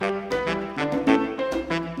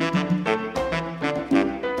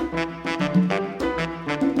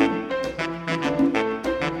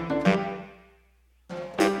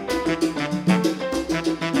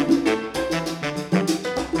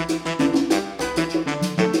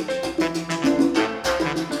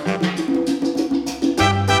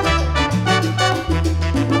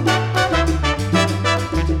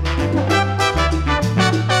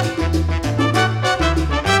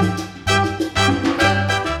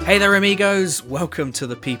Hey there, amigos. Welcome to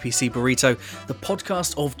the PPC Burrito, the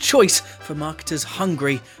podcast of choice for marketers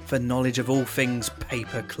hungry for knowledge of all things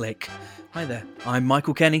pay-per-click. Hi there, I'm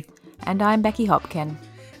Michael Kenny. And I'm Becky Hopkin.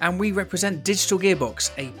 And we represent Digital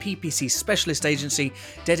Gearbox, a PPC specialist agency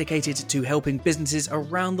dedicated to helping businesses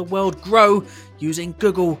around the world grow using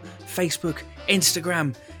Google, Facebook,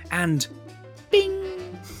 Instagram, and Bing.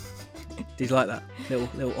 Did you like that?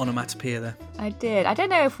 Little onomatopoeia there. I did. I don't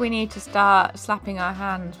know if we need to start slapping our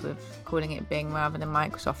hands with calling it Bing rather than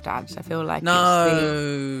Microsoft ads. I feel like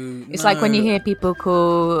it's like when you hear people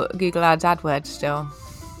call Google ads AdWords still.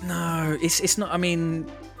 No, it's not. I mean,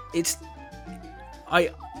 it's I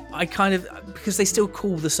kind of, because they still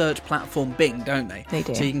call the search platform Bing, don't they? They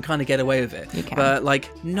do. So you can kind of get away with it. You can. But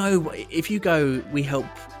no, if you go, we help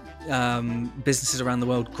businesses around the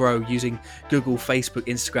world grow using Google, Facebook,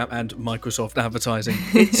 Instagram, and Microsoft advertising.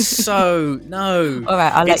 It's so no. All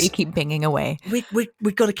right, I'll let you keep binging away.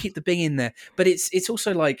 We've got to keep the Bing in there, but it's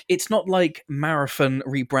also like, it's not like Marathon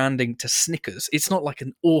rebranding to Snickers. It's not like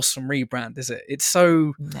an awesome rebrand, is it? It's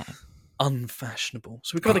so unfashionable.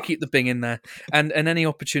 So we've got to keep the Bing in there, and any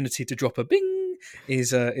opportunity to drop a Bing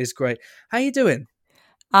is great. How you doing?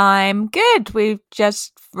 I'm good. We've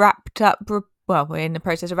just wrapped up. We're in the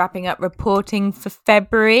process of wrapping up reporting for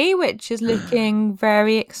February, which is looking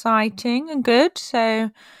very exciting and good. So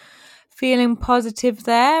feeling positive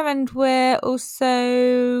there. And we're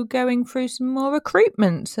also going through some more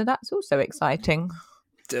recruitment. So that's also exciting.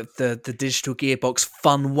 The Digital Gearbox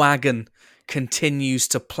fun wagon continues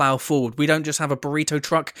to plough forward. We don't just have a burrito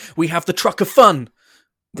truck, we have the truck of fun.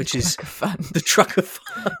 Which is the truck of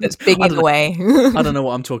fun. It's binging away. I don't know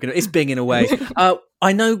what I'm talking about. It's binging away.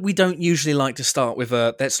 I know we don't usually like to start with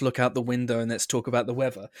let's look out the window and let's talk about the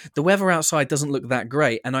weather. The weather outside doesn't look that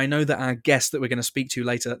great, and I know that our guest that we're going to speak to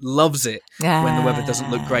later loves it when the weather doesn't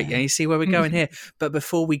look great. Yeah, you see where we're going here? But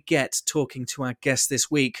before we get talking to our guest this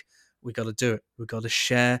week, we got to do it. We've got to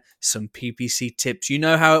share some PPC tips. You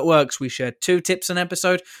know how it works. We share 2 tips an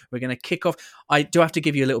episode. We're going to kick off. I do have to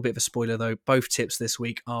give you a little bit of a spoiler, though. Both tips this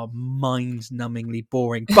week are mind-numbingly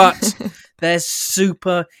boring, but they're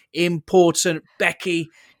super important. Becky,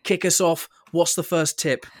 kick us off. What's the first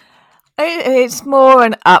tip? It's more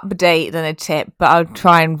an update than a tip, but I'll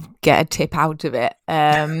try and get a tip out of it.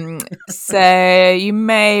 So you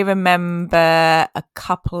may remember a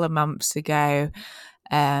couple of months ago,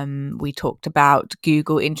 we talked about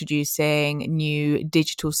Google introducing new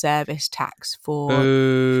digital service tax for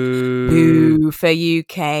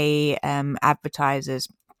UK advertisers,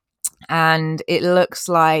 and it looks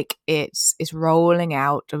like it's rolling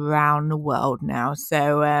out around the world now.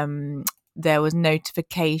 So there was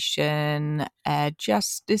notification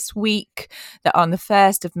just this week that on the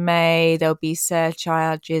 1st of May there'll be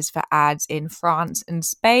surcharges for ads in France and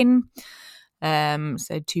Spain. So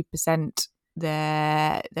 2%.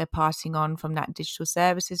 They're passing on from that digital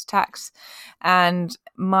services tax. And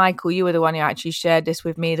Michael, you were the one who actually shared this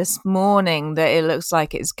with me this morning, that it looks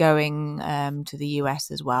like it's going to the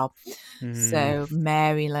US as well. So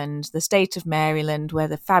Maryland, the state of Maryland, where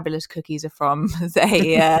the fabulous cookies are from,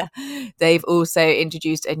 they've also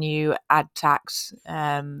introduced a new ad tax.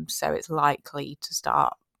 So it's likely to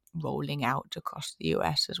start rolling out across the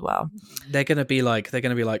US as well. They're going to be like,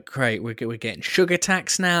 great, we're getting sugar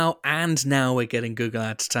tax now, and now we're getting Google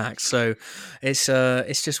Ads tax. So it's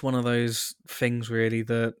just one of those things, really,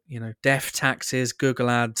 that, you know, death taxes, Google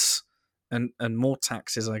Ads, and more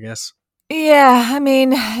taxes, I guess. Yeah, I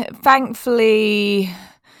mean, thankfully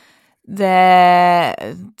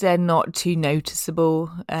they're not too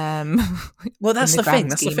noticeable. Well, that's the thing.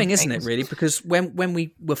 That's the thing, isn't it? Really, because when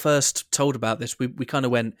we were first told about this, we kind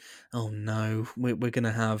of went, "Oh no, we're going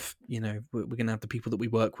to have, you know, we're going to have the people that we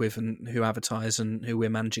work with and who advertise and who we're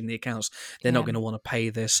managing the accounts. They're not going to want to pay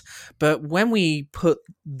this." But when we put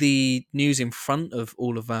the news in front of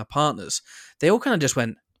all of our partners, they all kind of just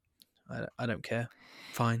went, "I don't care,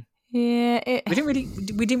 fine." Yeah,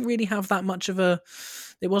 we didn't really have that much of a.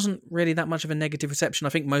 It wasn't really that much of a negative reception.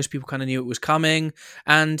 I think most people kind of knew it was coming,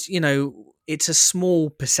 and, you know, it's a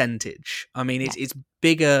small percentage. I mean, it's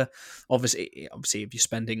bigger. Obviously, if you're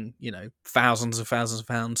spending, you know, thousands of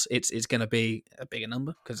pounds, it's going to be a bigger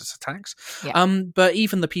number because it's a tax. Yeah. But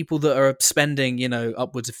even the people that are spending, you know,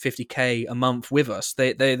 upwards of 50k a month with us,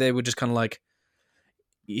 they were just kind of like,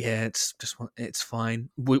 yeah, it's fine.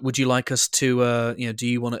 Would you like us to, you know, do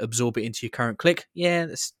you want to absorb it into your current click? Yeah,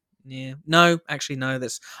 no, actually, no.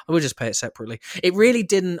 I would just pay it separately. It really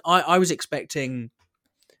didn't. I was expecting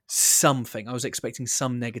something. I was expecting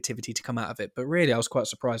some negativity to come out of it, but really, I was quite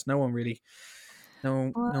surprised. No one really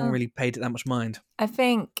No one Well, really paid it that much mind. I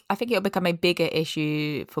think it'll become a bigger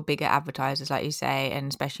issue for bigger advertisers, like you say, and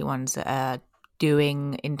especially ones that are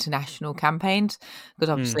doing international campaigns, because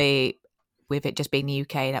Mm. obviously with it just being the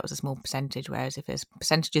UK, that was a small percentage. Whereas if there's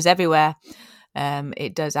percentages everywhere,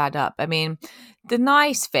 it does add up. I mean, the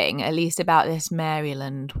nice thing, at least about this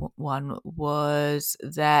Maryland one, was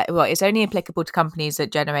that it's only applicable to companies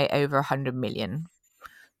that generate over 100 million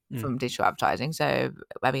Mm. from digital advertising. So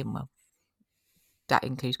I mean, well, that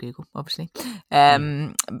includes Google, obviously.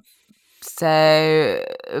 Mm. So,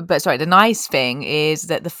 but sorry, the nice thing is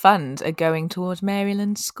that the funds are going towards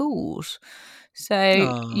Maryland schools.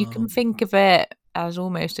 So you Oh, can think of it as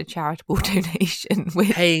almost a charitable donation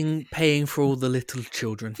with paying for all the little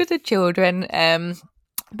children. for the children.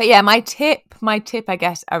 But yeah, my tip, I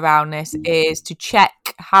guess, around this is to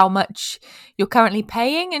check how much you're currently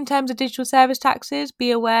paying in terms of digital service taxes.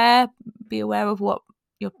 Be aware of what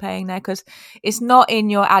you're paying there, because it's not in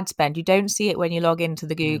your ad spend. You don't see it when you log into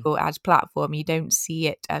the Mm. Google Ads platform. You don't see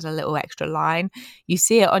it as a little extra line. You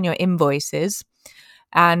see it on your invoices.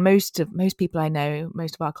 And most people I know,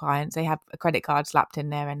 most of our clients, they have a credit card slapped in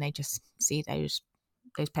there, and they just see those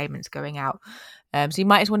payments going out. So you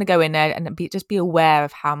might just want to go in there and just be aware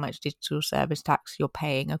of how much digital service tax you're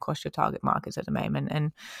paying across your target markets at the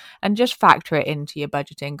moment, and just factor it into your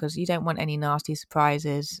budgeting, because you don't want any nasty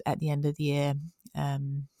surprises at the end of the year.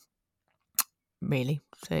 Really,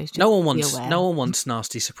 so it's just be aware. No one wants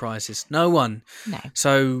nasty surprises. No one. No.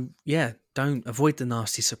 So yeah, don't avoid the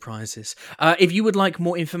nasty surprises. If you would like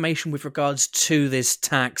more information with regards to this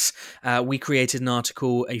tax, we created an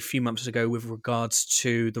article a few months ago with regards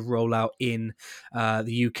to the rollout in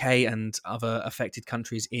the UK and other affected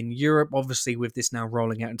countries in Europe. Obviously, with this now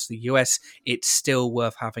rolling out into the US, it's still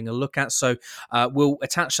worth having a look at. So we'll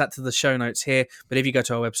attach that to the show notes here. But if you go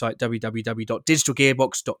to our website,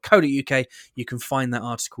 www.digitalgearbox.co.uk, you can find that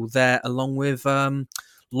article there, along with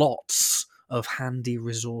lots of handy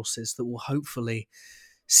resources that will hopefully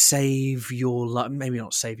save your life. Maybe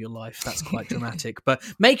not save your life, that's quite dramatic, but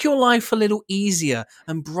make your life a little easier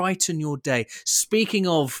and brighten your day. Speaking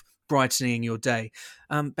of brightening your day,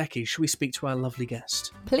 Becky, should we speak to our lovely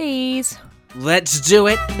guest? Please. Let's do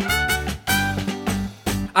it.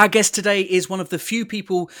 Our guest today is one of the few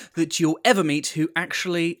people that you'll ever meet who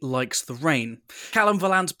actually likes the rain. Callum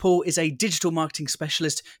Vallance-Poole is a digital marketing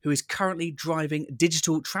specialist who is currently driving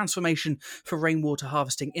digital transformation for rainwater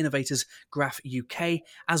harvesting innovators Graf UK,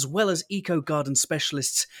 as well as eco-garden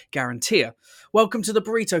specialists Garantia. Welcome to the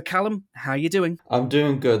Burrito, Callum. How are you doing? I'm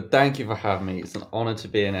doing good. Thank you for having me. It's an honour to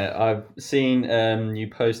be in it. I've seen you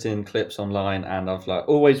posting clips online, and I've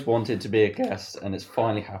always wanted to be a guest, and it's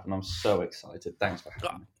finally happened. I'm so excited. Thanks for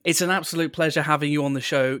having me. It's an absolute pleasure having you on the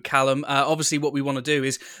show, Callum. Obviously, what we want to do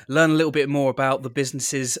is learn a little bit more about the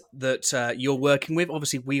businesses that you're working with.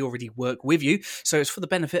 Obviously, we already work with you, so it's for the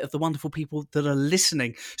benefit of the wonderful people that are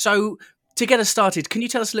listening. So, to get us started, can you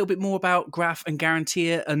tell us a little bit more about Graf and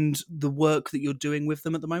Garantia and the work that you're doing with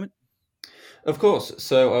them at the moment? Of course.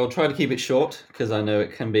 So I'll try to keep it short because I know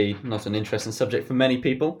it can be not an interesting subject for many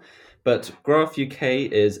people. But Graf UK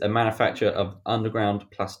is a manufacturer of underground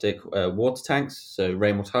plastic water tanks, so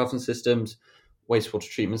rainwater harvesting systems, wastewater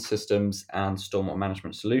treatment systems, and stormwater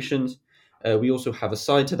management solutions. We also have a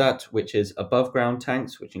side to that, which is above ground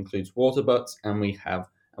tanks, which includes water butts, and we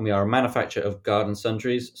are a manufacturer of garden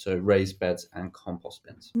sundries, so raised beds and compost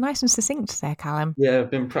bins. Nice and succinct there, Callum. Yeah, I've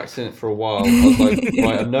been practicing it for a while. I was like,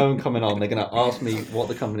 right, I know I'm coming on. They're going to ask me what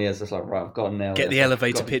the company is. It's like, right, I've got to nail Get this. the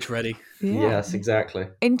elevator pitch ready. Yeah. Yes, exactly.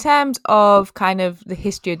 In terms of kind of the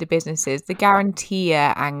history of the businesses, the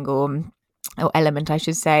Garantia angle, or element, I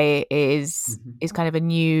should say, is kind of a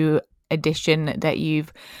new addition that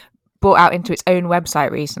you've brought out into its own website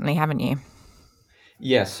recently, haven't you?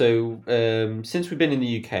 Yeah, so since we've been in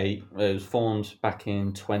the UK, it was formed back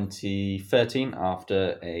in 2013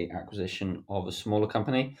 after a acquisition of a smaller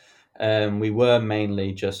company. We were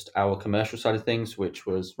mainly just our commercial side of things, which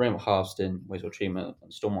was rainwater harvesting, wastewater treatment,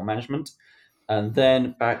 and stormwater management. And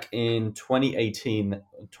then back in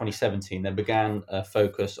 2017, there began a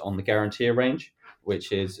focus on the Garantia range,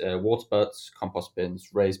 which is water butts, compost bins,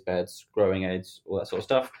 raised beds, growing aids, all that sort of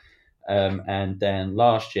stuff. And then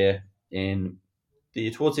last year,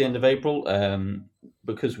 towards the end of April,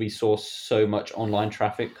 because we saw so much online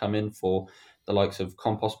traffic come in for the likes of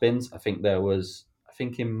compost bins, I think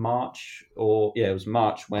in March, it was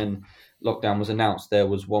March when lockdown was announced, there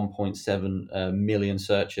was 1.7 million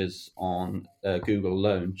searches on Google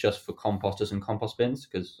alone just for composters and compost bins,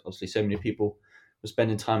 because obviously so many people were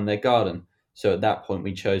spending time in their garden. So at that point,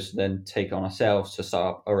 we chose to then take it on ourselves to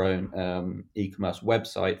start up our own e-commerce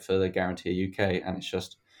website for the Garantia UK, and it's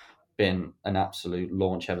just been an absolute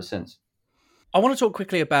launch ever since. I want to talk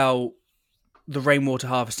quickly about the rainwater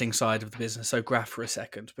harvesting side of the business, so Graf, for a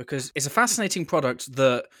second, because it's a fascinating product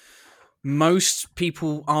that most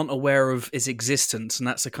people aren't aware of its existence, and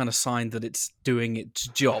that's a kind of sign that it's doing its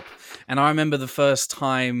job. And I remember the first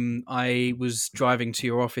time I was driving to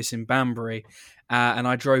your office in Banbury, and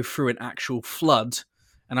I drove through an actual flood,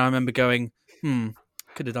 and I remember going,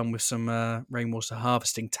 could have done with some rainwater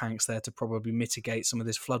harvesting tanks there to probably mitigate some of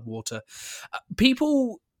this flood water.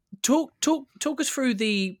 People talk us through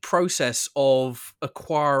the process of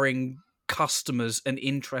acquiring customers and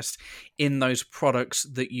interest in those products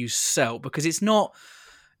that you sell, because it's not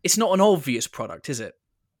an obvious product, is it?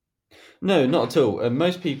 No, not at all.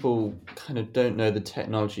 Most people kind of don't know the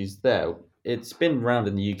technology's there. It's been around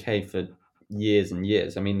in the UK for years and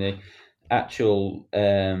years. I mean, the actual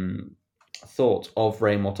thought of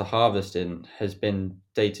rainwater harvesting has been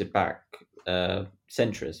dated back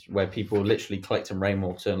centuries, where people were literally collecting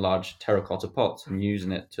rainwater in large terracotta pots and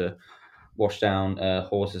using it to wash down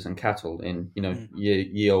horses and cattle in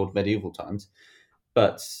ye old medieval times.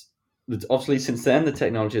 But obviously, since then, the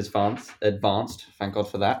technology has advanced. Thank God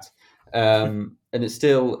for that. And it's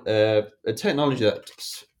still a technology that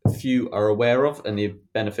few are aware of and the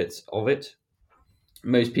benefits of it.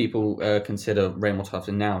 Most people consider rainwater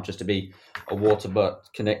harvesting now just to be a water butt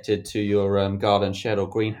connected to your garden shed or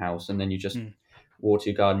greenhouse, and then you just water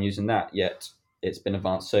your garden using that. Yet it's been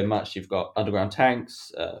advanced so much. You've got underground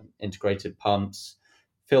tanks, integrated pumps,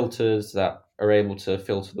 filters that are able to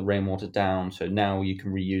filter the rainwater down. So now you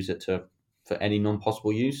can reuse it for any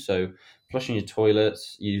non-possible use. So flushing your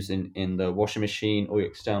toilets, using in the washing machine, or your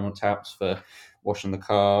external taps for washing the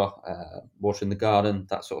car, watering the garden,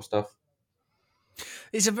 that sort of stuff.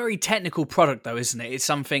 It's a very technical product, though, isn't it? It's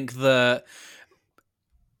something that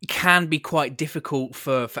can be quite difficult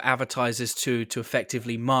for advertisers to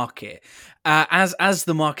effectively market. As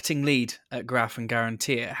the marketing lead at Graf and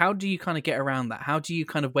Garantia, how do you kind of get around that? How do you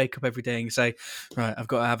kind of wake up every day and say, right, I've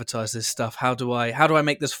got to advertise this stuff. How do I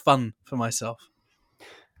make this fun for myself?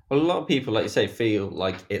 Well, a lot of people, like you say, feel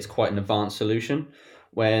like it's quite an advanced solution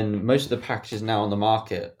when most of the packages now on the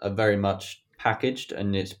market are very much packaged,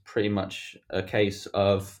 and it's pretty much a case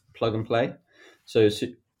of plug and play. So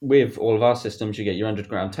with all of our systems, you get your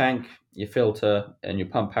underground tank, your filter, and your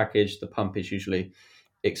pump package. The pump is usually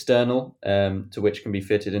external, to which can be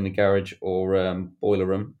fitted in the garage or boiler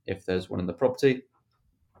room if there's one in the property.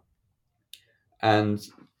 And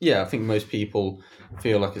yeah, I think most people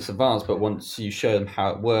feel like it's advanced, but once you show them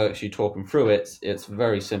how it works, you talk them through it, it's a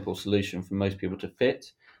very simple solution for most people to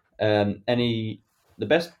fit. The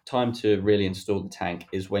best time to really install the tank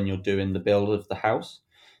is when you're doing the build of the house.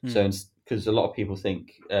 So because a lot of people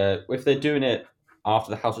think if they're doing it after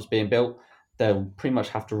the house was being built, they'll pretty much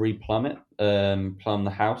have to replumb it, plumb the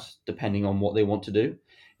house, depending on what they want to do.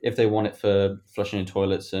 If they want it for flushing in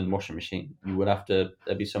toilets and washing machine, you would have to,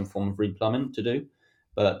 there'd be some form of replumbing to do.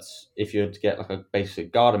 But if you were to get like a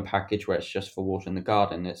basic garden package where it's just for watering the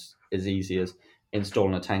garden, it's as easy as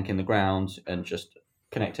installing a tank in the ground and just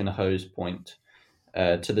connecting a hose point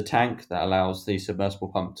to the tank that allows the submersible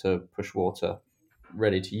pump to push water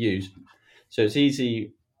ready to use. So it's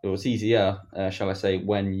easy, or it's easier, shall I say,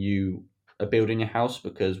 when you are building your house,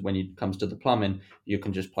 because when it comes to the plumbing, you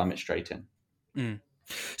can just plumb it straight in.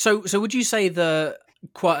 So would you say that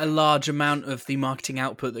quite a large amount of the marketing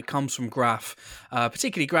output that comes from Graf,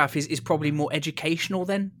 particularly Graf, is probably more educational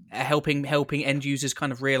then, helping end users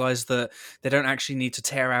kind of realize that they don't actually need to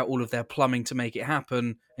tear out all of their plumbing to make it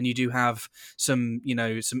happen, and you do have some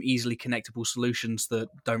easily connectable solutions that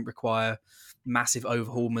don't require massive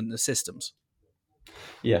overhaulment of systems?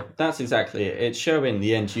 Yeah, that's exactly it. It's showing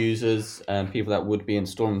the end users and people that would be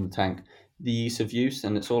installing the tank the ease of use,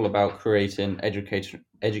 and it's all about creating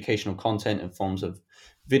educational content in forms of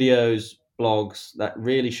videos, blogs that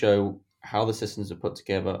really show how the systems are put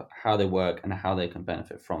together, how they work, and how they can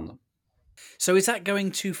benefit from them. So is that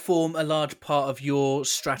going to form a large part of your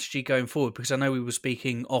strategy going forward? Because I know we were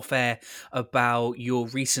speaking off air about your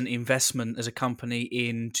recent investment as a company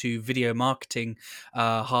into video marketing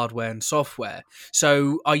hardware and software.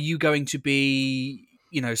 So are you going to be,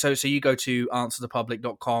 so you go to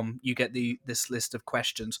answerthepublic.com, you get this list of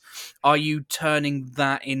questions. Are you turning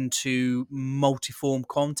that into multiform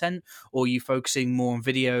content, or are you focusing more on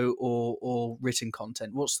video or written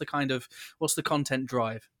content? What's the content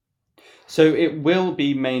drive? So it will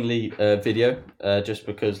be mainly video, just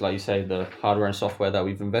because, like you say, the hardware and software that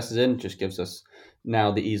we've invested in just gives us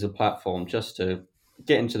now the ease of platform just to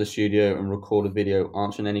get into the studio and record a video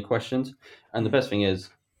answering any questions. And the best thing is,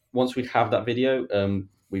 once we have that video,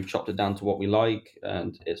 we've chopped it down to what we like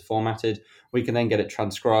and it's formatted, we can then get it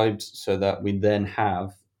transcribed so that we then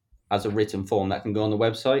have as a written form that can go on the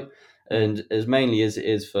website. And as mainly as it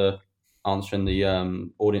is for answering the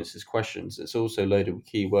audience's questions, it's also loaded with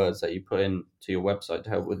keywords that you put in to your website to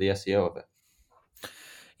help with the SEO of it.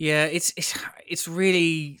 Yeah, it's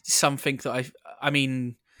really something that I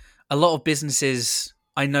mean, a lot of businesses,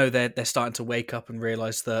 I know they're starting to wake up and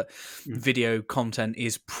realize that video content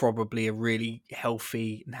is probably a really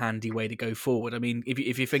healthy and handy way to go forward. I mean,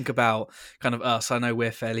 if you think about kind of us, I know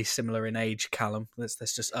we're fairly similar in age, Callum. Let's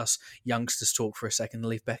just us youngsters talk for a second and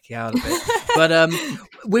leave Becky out of it. But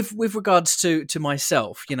with regards to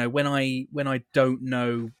myself, you know, when I don't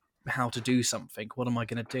know how to do something, what am I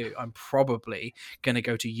going to do? I'm probably going to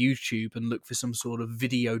go to YouTube and look for some sort of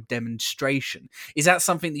video demonstration. Is that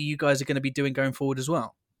something that you guys are going to be doing going forward as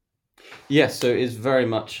well? Yes, so it's very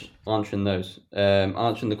much answering those,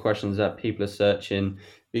 answering the questions that people are searching,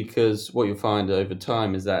 because what you'll find over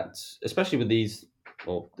time is that, especially with these,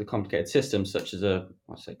 or the complicated systems, such as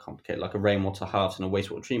like a rainwater harvest and a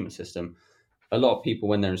wastewater treatment system, a lot of people,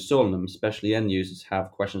 when they're installing them, especially end users,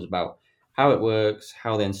 have questions about how it works,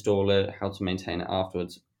 how they install it, how to maintain it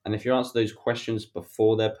afterwards. And if you answer those questions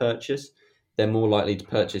before their purchase, they're more likely to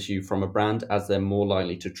purchase you from a brand, as they're more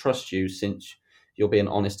likely to trust you, since you're being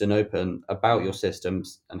honest and open about your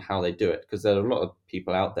systems and how they do it. Because there are a lot of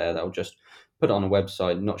people out there that will just put it on a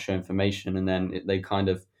website, not show information, and then they kind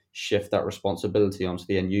of shift that responsibility onto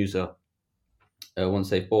the end user once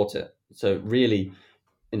they've bought it. So really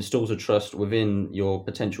installs a trust within your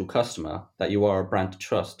potential customer that you are a brand to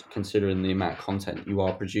trust, considering the amount of content you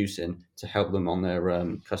are producing to help them on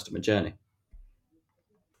their customer journey.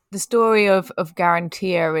 The story of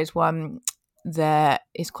Garantia is one that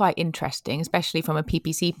is quite interesting, especially from a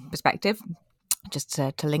PPC perspective. Just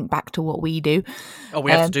to link back to what we do. Oh,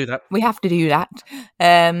 we have to do that. We have to do that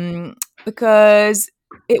because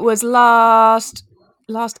it was last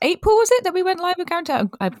April, was it, that we went live with Garantia?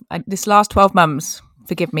 This last 12 months.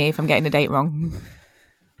 Forgive me if I'm getting the date wrong.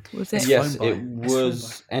 Was it? Yes, it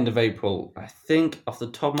was end of April. I think off the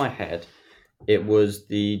top of my head, it was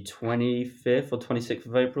the 25th or 26th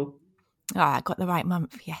of April. Ah, I got the right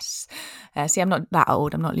month. Yes. See, I'm not that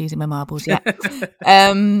old. I'm not losing my marbles yet.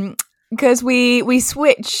 Because we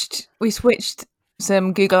switched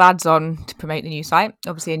some Google ads on to promote the new site.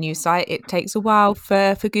 Obviously, a new site, it takes a while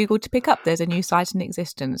for Google to pick up there's a new site in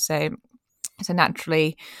existence. So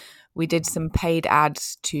naturally, we did some paid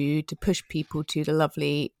ads to push people to the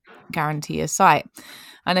lovely Garantia site.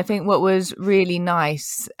 And I think what was really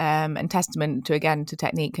nice and testament to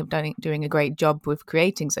Technique of doing a great job with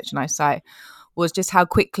creating such a nice site was just how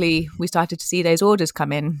quickly we started to see those orders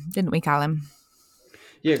come in, didn't we, Callum?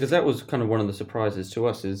 Yeah, because that was kind of one of the surprises to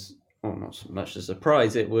us. Not so much a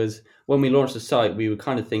surprise. It was when we launched the site, we were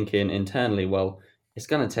kind of thinking internally, well, it's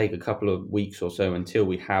going to take a couple of weeks or so until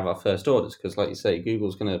we have our first orders. Because like you say,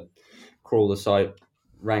 Google's going to crawl the site,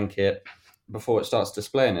 rank it before it starts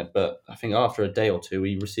displaying it. But I think after a day or two,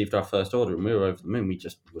 we received our first order and we were over the moon. We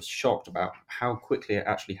just were shocked about how quickly it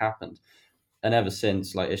actually happened. And ever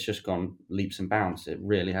since, like, it's just gone leaps and bounds. It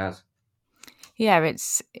really has. Yeah,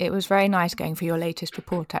 it was very nice going for your latest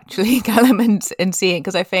report, actually, Callum, and seeing,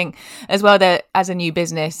 because I think as well that as a new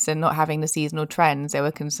business and not having the seasonal trends, there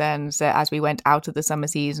were concerns that as we went out of the summer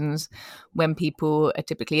seasons, when people are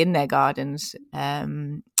typically in their gardens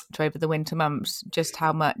over the winter months, just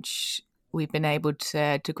how much we've been able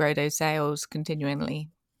to grow those sales continually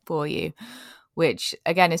for you, which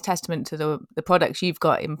again is testament to the products you've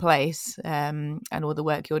got in place and all the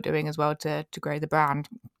work you're doing as well to grow the brand.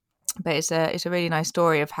 But it's a really nice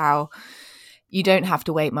story of how you don't have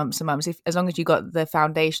to wait months and months. As long as you've got the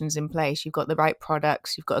foundations in place, you've got the right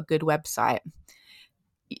products, you've got a good website.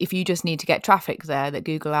 If you just need to get traffic there, that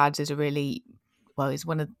Google Ads is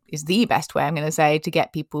is the best way, I'm going to say, to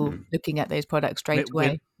get people looking at those products straight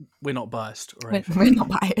away. We're not biased, right? We're not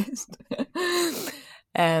biased.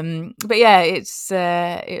 But yeah,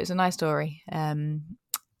 it was a nice story.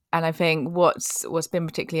 And I think what's been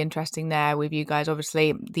particularly interesting there with you guys,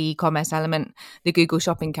 obviously the e-commerce element, the Google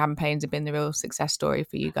shopping campaigns have been the real success story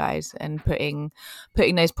for you guys, and putting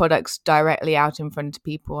those products directly out in front of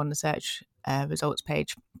people on the search results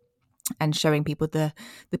page and showing people the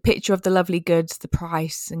picture of the lovely goods, the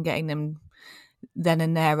price, and getting them then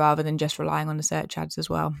and there rather than just relying on the search ads as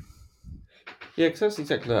well. Yeah, because that's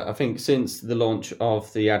exactly that. I think since the launch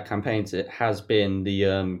of the ad campaigns, it has been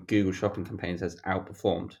the Google shopping campaigns has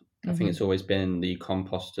outperformed. I think it's always been the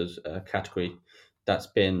composters category that's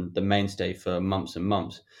been the mainstay for months and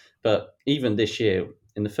months. But even this year,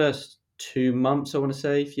 in the first 2 months, I want to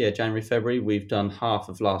say, January, February, we've done half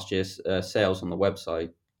of last year's sales on the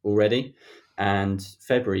website already, and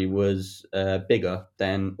February was bigger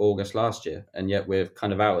than August last year, and yet we're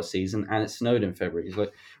kind of out of season, and it snowed in February. It's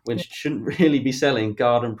like we shouldn't really be selling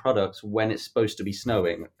garden products when it's supposed to be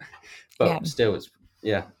snowing, but still, it's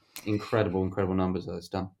incredible numbers that it's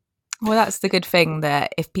done. Well, that's the good thing,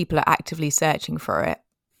 that if people are actively searching for it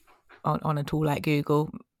on a tool like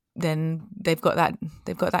Google, then they've got that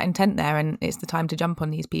intent there, and it's the time to jump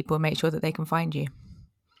on these people and make sure that they can find you.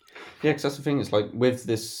 Yeah, because that's the thing. It's like with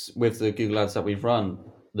the Google ads that we've run,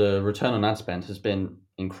 the return on ad spend has been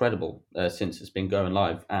incredible since it's been going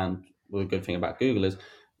live. And the good thing about Google is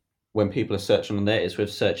when people are searching on there, it's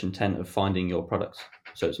with search intent of finding your products.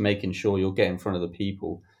 So it's making sure you're getting in front of the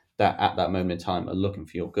people that at that moment in time are looking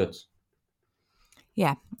for your goods.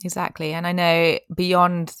 Yeah, exactly. And I know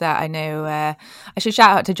beyond that, I should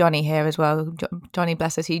shout out to Johnny here as well. Johnny,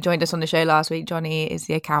 bless us, he joined us on the show last week. Johnny is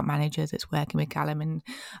the account manager that's working with Callum, and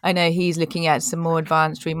I know he's looking at some more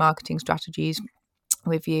advanced remarketing strategies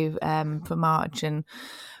with you for March. And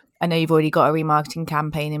I know you've already got a remarketing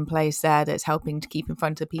campaign in place there that's helping to keep in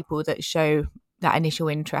front of people that show that initial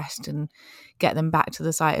interest and get them back to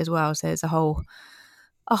the site as well. So there's a whole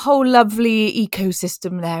lovely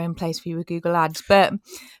ecosystem there in place for you with Google Ads. But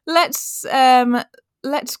let's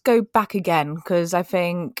go back again, because I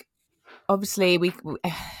think obviously we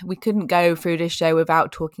couldn't go through this show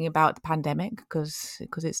without talking about the pandemic, because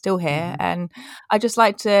it's still here. Mm-hmm. And I'd just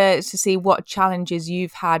like to see what challenges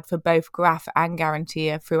you've had for both Graf and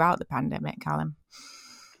Garantia throughout the pandemic, Callum.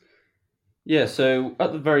 Yeah, so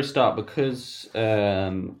at the very start, because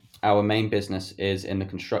our main business is in the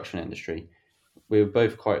construction industry, we were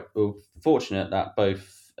fortunate that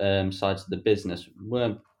both sides of the business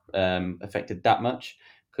weren't affected that much,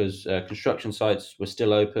 because construction sites were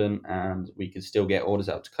still open and we could still get orders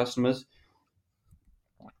out to customers.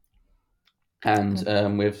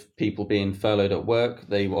 And with people being furloughed at work,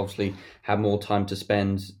 they obviously had more time to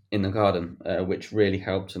spend in the garden, which really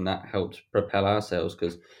helped, and that helped propel our sales.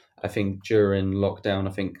 Because I think during lockdown,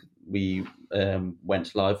 I think we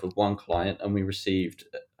went live with one client and we received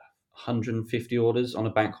 150 orders on a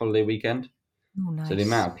bank holiday weekend. Oh, nice. So the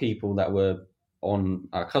amount of people that were on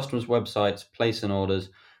our customers' websites placing orders,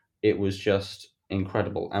 it was just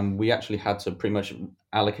incredible. And we actually had to pretty much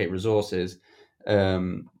allocate resources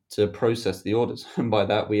to process the orders. And by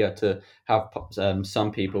that, we had to have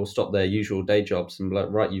some people stop their usual day jobs and be like,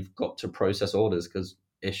 right, you've got to process orders because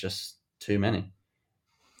it's just too many.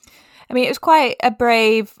 I mean, it was quite a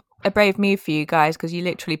brave move for you guys, because you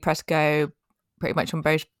literally press go pretty much on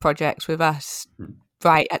both projects with us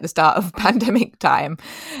right at the start of pandemic time.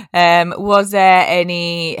 Was there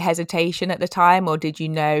any hesitation at the time, or did you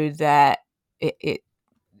know that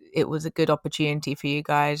it was a good opportunity for you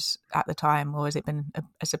guys at the time, or has it been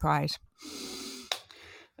a surprise?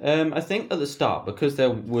 I think at the start, because there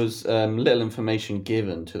was little information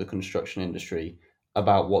given to the construction industry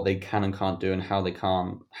about what they can and can't do and how they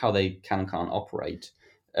can and can't operate.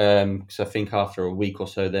 So I think after a week or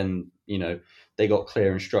so, then they got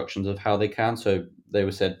clear instructions of how they can. So they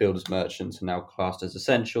were said builders merchants are now classed as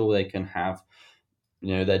essential. They can have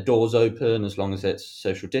their doors open as long as it's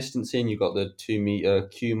social distancing. You've got the 2-meter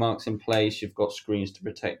queue marks in place. You've got screens to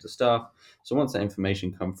protect the staff. So once that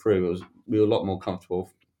information come through, we were a lot more comfortable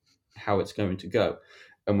how it's going to go.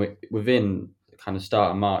 And within kind of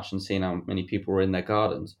start of March and seeing how many people were in their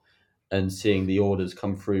gardens and seeing the orders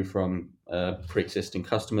come through from pre-existing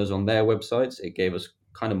customers on their websites, it gave us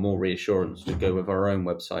kind of more reassurance to go with our own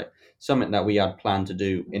website, something that we had planned to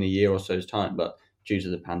do in a year or so's time, but due to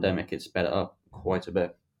the pandemic, it's sped it up quite a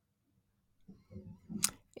bit.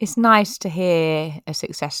 It's nice to hear a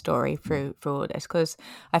success story through all this, because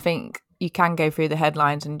I think you can go through the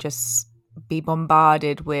headlines and just be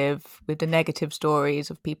bombarded with the negative stories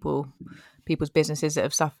of people's businesses that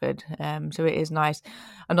have suffered. So it is nice.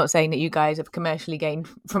 I'm not saying that you guys have commercially gained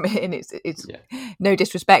from it, and it's no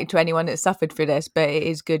disrespect to anyone that's suffered through this, but it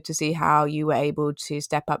is good to see how you were able to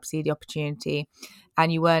step up, see the opportunity,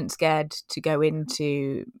 and you weren't scared to go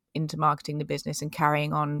into marketing the business and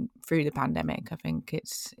carrying on through the pandemic. I think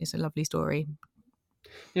it's a lovely story.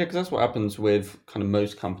 Yeah, because that's what happens with kind of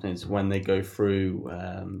most companies when they go through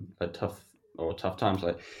tough times,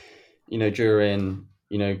 like during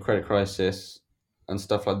credit crisis and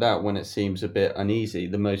stuff like that. When it seems a bit uneasy,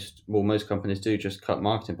 most companies do just cut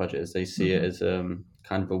marketing budgets. They see it as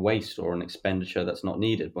kind of a waste or an expenditure that's not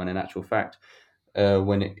needed. When in actual fact,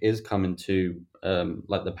 when it is coming to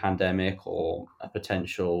like the pandemic or a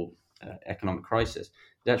potential economic crisis,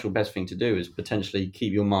 the actual best thing to do is potentially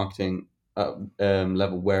keep your marketing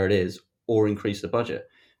level where it is, or increase the budget,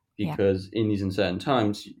 because in these uncertain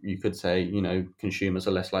times you could say consumers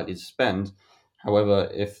are less likely to spend. However,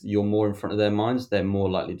 if you're more in front of their minds, they're more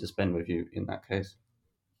likely to spend with you in that case.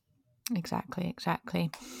 Exactly.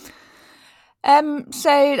 So,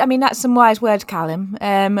 I mean, that's some wise words, Callum.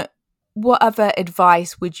 What other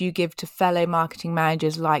advice would you give to fellow marketing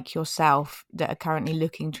managers like yourself that are currently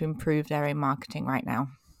looking to improve their own marketing right now?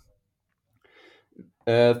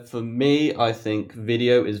 For me, I think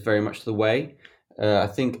video is very much the way. I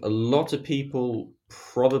think a lot of people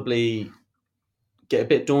probably get a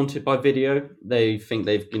bit daunted by video. They think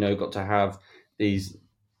they've got to have these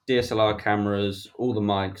DSLR cameras, all the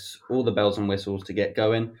mics, all the bells and whistles to get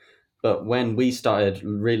going. But when we started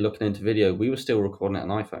really looking into video, we were still recording it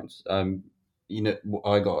on iPhones. I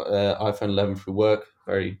got iPhone 11 through work.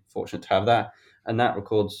 Very fortunate to have that, and that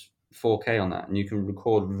records 4K on that, and you can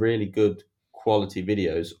record really good quality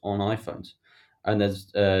videos on iPhones. And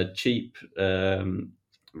there's cheap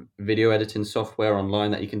video editing software online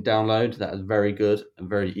that you can download that is very good and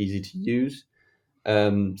very easy to use.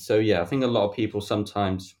 So yeah, I think a lot of people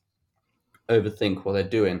sometimes overthink what they're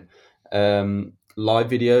doing. Live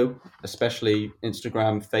video, especially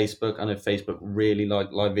Instagram, Facebook. I know Facebook really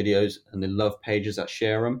like live videos and they love pages that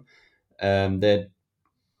share them. They're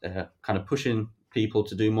kind of pushing people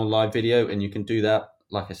to do more live video, and you can do that,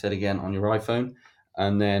 like I said again, on your iPhone.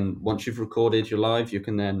 And then once you've recorded your live, you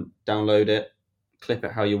can then download it, clip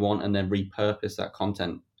it how you want, and then repurpose that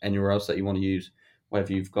content anywhere else that you want to use.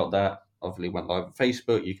 Whether you've got that, obviously went live on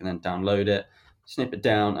Facebook, you can then download it, snip it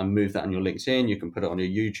down, and move that on your LinkedIn. You can put it on your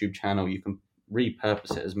YouTube channel. You can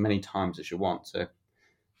repurpose it as many times as you want. So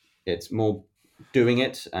it's more doing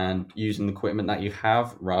it and using the equipment that you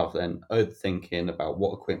have rather than overthinking about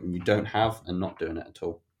what equipment you don't have and not doing it at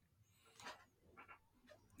all.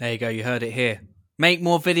 There you go. You heard it here. Make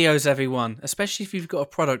more videos, everyone, especially if you've got a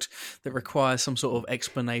product that requires some sort of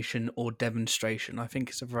explanation or demonstration. I think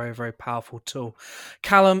it's a very, very powerful tool.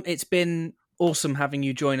 Callum, it's been awesome having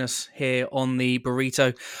you join us here on the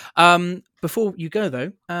Burrito. Before you go,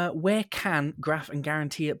 though, where can Graf and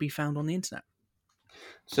Garantia be found on the internet?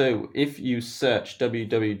 So if you search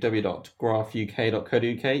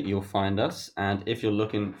www.grafuk.co.uk, you'll find us. And if you're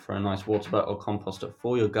looking for a nice water butt or composter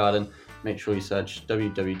for your garden, make sure you search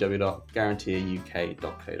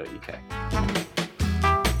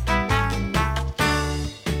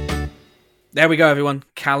www.garantiauk.co.uk. There we go, everyone.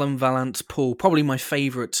 Callum Vallance-Poole, probably my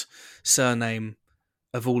favourite surname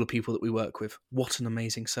of all the people that we work with. What an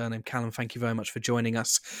amazing surname. Callum, thank you very much for joining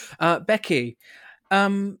us. Becky,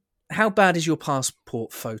 how bad is your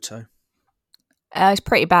passport photo? It's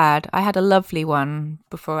pretty bad. I had a lovely one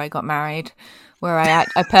before I got married where I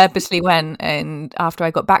purposely went, and after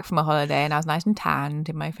I got back from a holiday and I was nice and tanned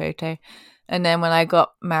in my photo. And then when I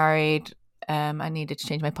got married, I needed to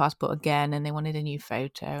change my passport again, and they wanted a new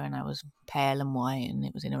photo, and I was pale and white, and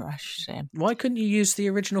it was in a rush. So why couldn't you use the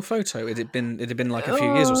original photo? It had been like a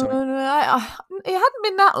few years or something. It hadn't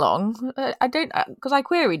been that long. I don't, because I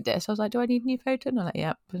queried this. I was like, "Do I need a new photo?" And I'm like,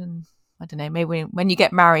 "Yep." And I don't know. Maybe when you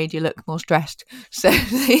get married, you look more stressed, so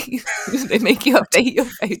they make you update your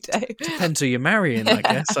photo. Depends who you're marrying, I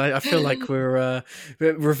guess. I feel like we're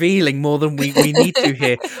revealing more than we need to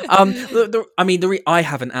here. I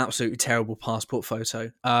have an absolutely terrible passport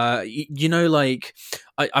photo. They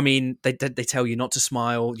tell you not to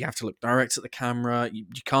smile. You have to look direct at the camera. You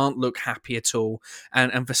can't look happy at all.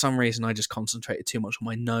 And for some reason, I just concentrated too much on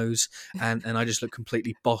my nose, and I just look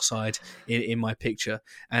completely boss-eyed in my picture.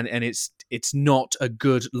 And it's not a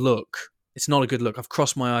good look. It's not a good look. I've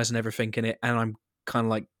crossed my eyes and everything in it, and I'm kind of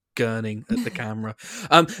like gurning at the camera.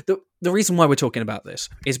 The reason why we're talking about this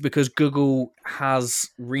is because Google has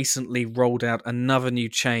recently rolled out another new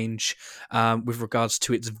change with regards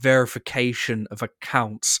to its verification of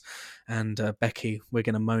accounts. And Becky, we're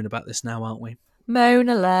going to moan about this now, aren't we? Moan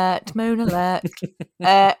alert.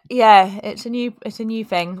 Yeah, it's a new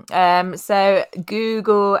thing. So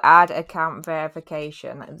Google ad account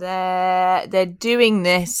verification. They're doing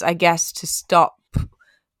this, I guess, to stop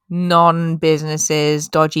non-businesses,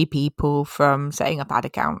 dodgy people from setting up ad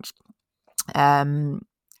accounts.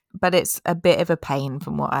 But it's a bit of a pain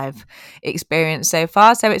from what I've experienced so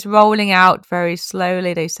far. So it's rolling out very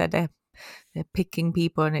slowly. They said they're picking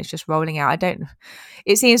people and it's just rolling out.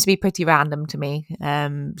 It seems to be pretty random to me.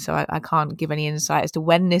 So I can't give any insight as to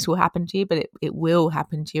when this will happen to you, but it will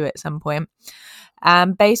happen to you at some point.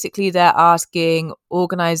 Basically, they're asking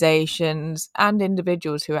organizations and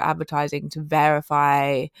individuals who are advertising to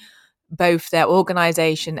verify both their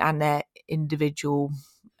organization and their individual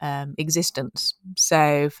existence.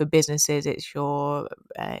 So for businesses, it's your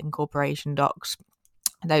incorporation docs.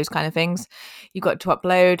 those kind of things you've got to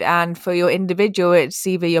upload. And for your individual, it's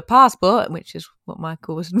either your passport, which is what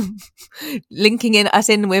Michael was linking us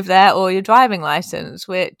in with there, or your driving license,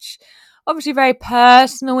 which obviously very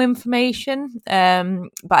personal information,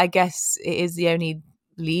 but I guess it is the only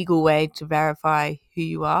legal way to verify who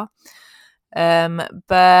you are.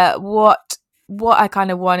 But what I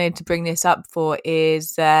kind of wanted to bring this up for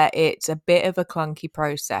is that it's a bit of a clunky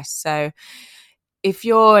process. So if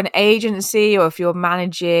you're an agency, or if you're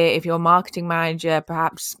a marketing manager,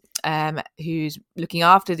 perhaps, who's looking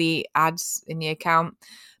after the ads in the account,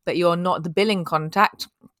 but you're not the billing contact,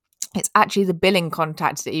 it's actually the billing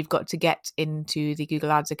contacts that you've got to get into the Google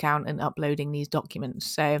Ads account and uploading these documents.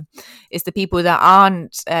 So it's the people that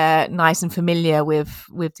aren't nice and familiar with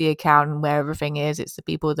the account and where everything is. It's the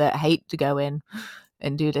people that hate to go in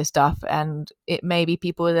and do this stuff. And it may be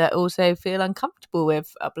people that also feel uncomfortable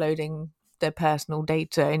with uploading their personal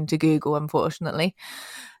data into Google, unfortunately.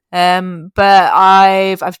 But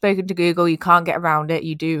I've spoken to Google. You can't get around it.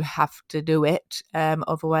 You do have to do it.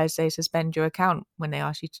 Otherwise, they suspend your account when they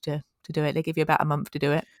ask you to do it. They give you about a month to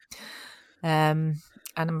do it. And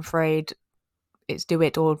I'm afraid it's do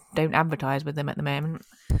it or don't advertise with them at the moment.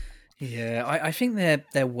 Yeah, I think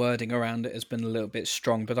their wording around it has been a little bit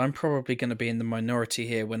strong, but I'm probably going to be in the minority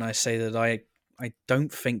here when I say that I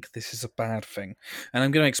don't think this is a bad thing, and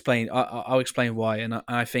I'm going to explain. I'll explain why, and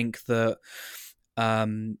I think that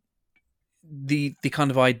the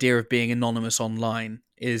kind of idea of being anonymous online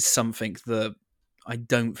is something that I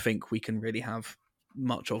don't think we can really have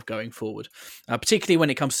much of going forward, particularly when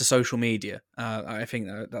it comes to social media. I think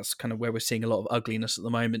that's kind of where we're seeing a lot of ugliness at the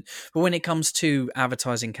moment. But when it comes to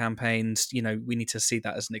advertising campaigns, we need to see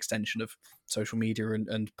that as an extension of social media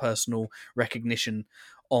and personal recognition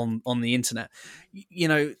on the internet.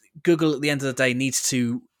 Google at the end of the day needs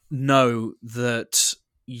to know that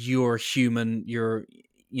you're a human.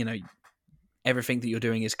 Everything that you're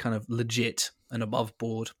doing is kind of legit and above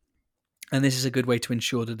board, and this is a good way to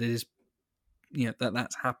ensure that it is,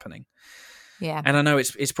 that's happening. Yeah. And I know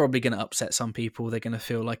it's probably going to upset some people. They're going to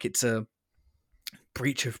feel like it's a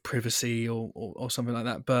breach of privacy or something like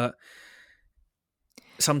that. But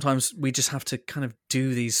sometimes we just have to kind of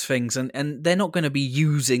do these things, and they're not going to be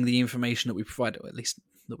using the information that we provide, or at least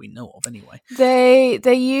that we know of anyway.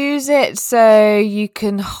 They use it so you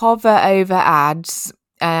can hover over ads,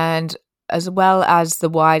 and as well as the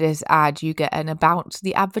widest ad, you get an about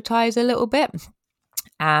the advertiser a little bit.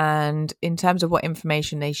 And in terms of what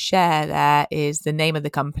information they share, there is the name of the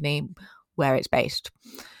company, where it's based.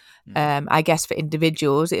 I guess for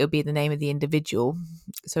individuals, it would be the name of the individual.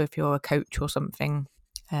 So if you're a coach or something,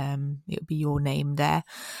 it would be your name there.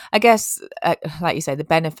 I guess, like you say, the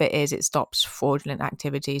benefit is it stops fraudulent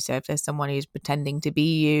activity. So if there's someone who's pretending to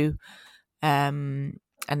be you, and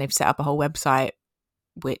they've set up a whole website,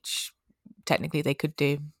 which technically they could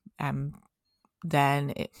do,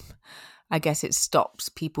 then I guess it stops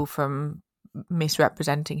people from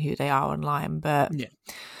misrepresenting who they are online. But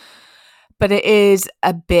it is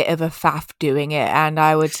a bit of a faff doing it. And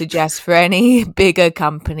I would suggest for any bigger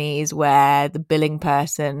companies where the billing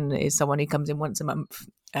person is someone who comes in once a month,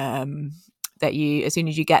 that you, as soon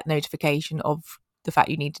as you get notification of the fact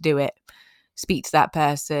you need to do it, speak to that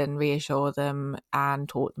person, reassure them, and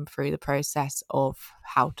talk them through the process of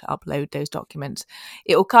how to upload those documents.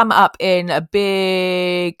 It will come up in a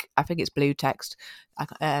big, I think it's blue text,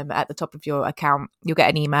 at the top of your account. You'll get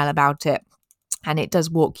an email about it, and it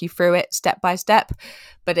does walk you through it step by step,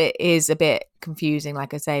 but it is a bit confusing,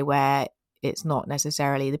 like I say, where it's not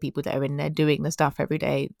necessarily the people that are in there doing the stuff every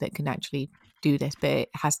day that can actually do this, but it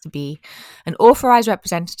has to be an authorized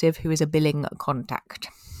representative who is a billing contact.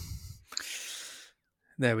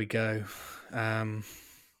 There we go.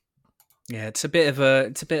 It's a bit of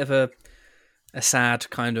a sad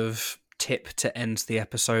kind of tip to end the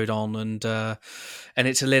episode on, and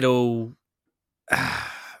it's a little,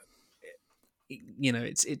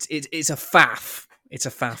 it's a faff. It's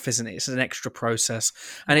a faff, isn't it? It's an extra process,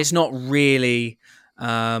 and it's not really,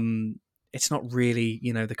 the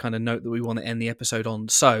kind of note that we want to end the episode on.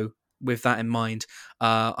 So, with that in mind,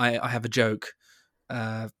 I have a joke.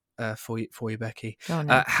 For you, Becky. Oh,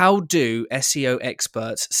 no. How do SEO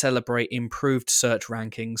experts celebrate improved search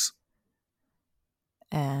rankings?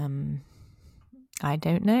 I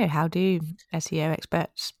don't know. How do SEO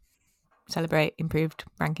experts celebrate improved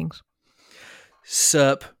rankings?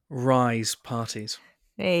 SERP rise parties.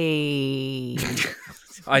 Hey.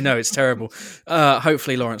 I know, it's terrible.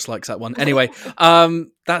 Hopefully Lawrence likes that one. Anyway,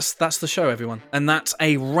 that's the show, everyone. And that's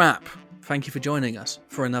a wrap thank you for joining us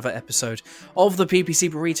for another episode of the PPC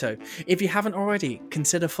Burrito. If you haven't already,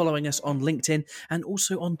 consider following us on LinkedIn and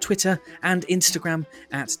also on Twitter and Instagram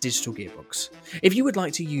at Digital Gearbox. If you would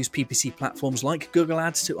like to use PPC platforms like Google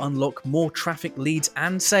Ads to unlock more traffic, leads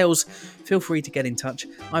and sales, feel free to get in touch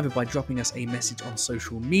either by dropping us a message on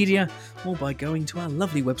social media or by going to our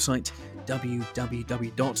lovely website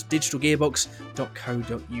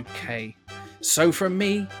www.digitalgearbox.co.uk. So from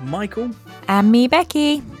me, Michael, And me,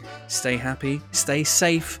 Becky. stay happy, stay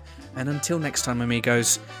safe, and until next time,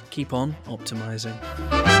 amigos, keep on optimizing.